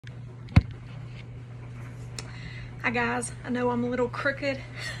Hi guys, I know I'm a little crooked,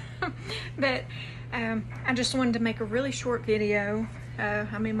 but I just wanted to make a really short video.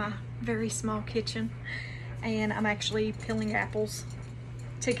 I'm in my very small kitchen and I'm actually peeling apples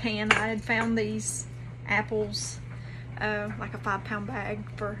to can. I had found these apples, like a 5-pound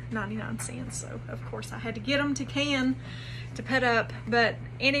bag for 99 cents. So of course I had to get them to can to put up. But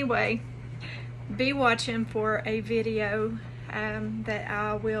anyway, be watching for a video that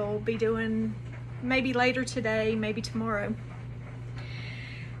I will be doing maybe later today, maybe tomorrow.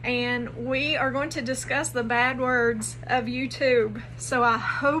 And we are going to discuss the bad words of YouTube. So I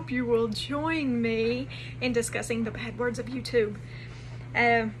hope you will join me in discussing the bad words of YouTube.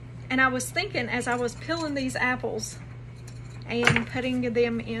 And I was thinking as I was peeling these apples and putting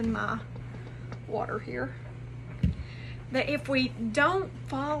them in my water here, that if we don't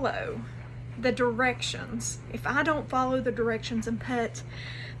follow the directions, if I don't follow the directions and put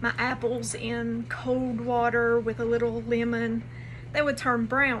my apples in cold water with a little lemon, they would turn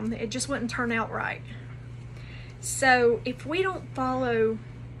brown. It just wouldn't turn out right. So if we don't follow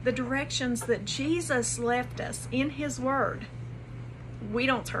the directions that Jesus left us in his word, we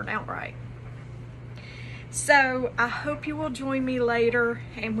don't turn out right. So I hope you will join me later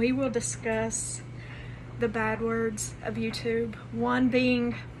and we will discuss the bad words of YouTube. One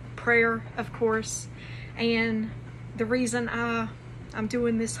being prayer, of course, and the reason I'm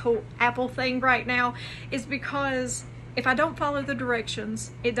doing this whole apple thing right now is because if I don't follow the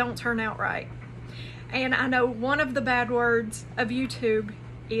directions, it don't turn out right. And I know one of the bad words of YouTube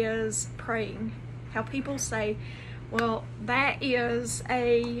is praying. How people say, well, that is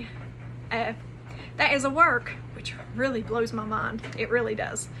a work, which really blows my mind. It really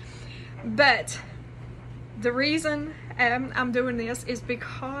does. But the reason I'm doing this is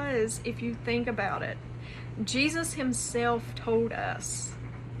because if you think about it, Jesus himself told us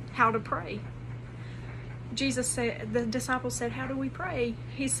how to pray. Jesus said, the disciples said, how do we pray?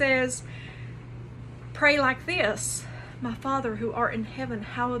 He says, pray like this: my Father who art in heaven,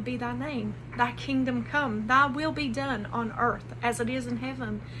 hallowed be thy name. Thy kingdom come, thy will be done on earth as it is in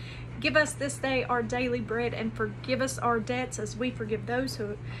heaven. Give us this day our daily bread, and forgive us our debts as we forgive those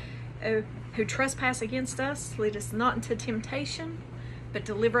who trespass against us. Lead us not into temptation, but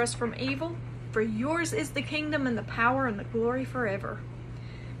deliver us from evil. For yours is the kingdom and the power and the glory forever.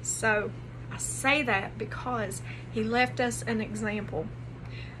 So I say that because he left us an example.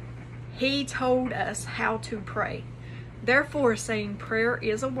 He told us how to pray. Therefore, saying prayer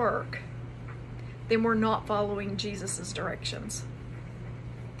is a work, then we're not following Jesus's directions.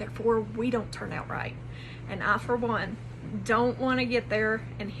 Therefore, we don't turn out right. And I, for one, don't want to get there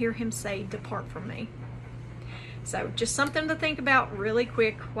and hear him say, depart from me. So just something to think about really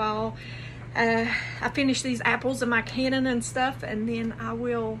quick while I finish these apples in my cannon and stuff, and then I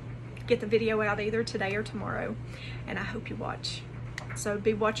will get the video out either today or tomorrow, and I hope you watch. So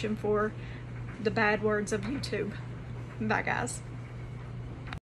be watching for the bad words of YouTube. Bye guys.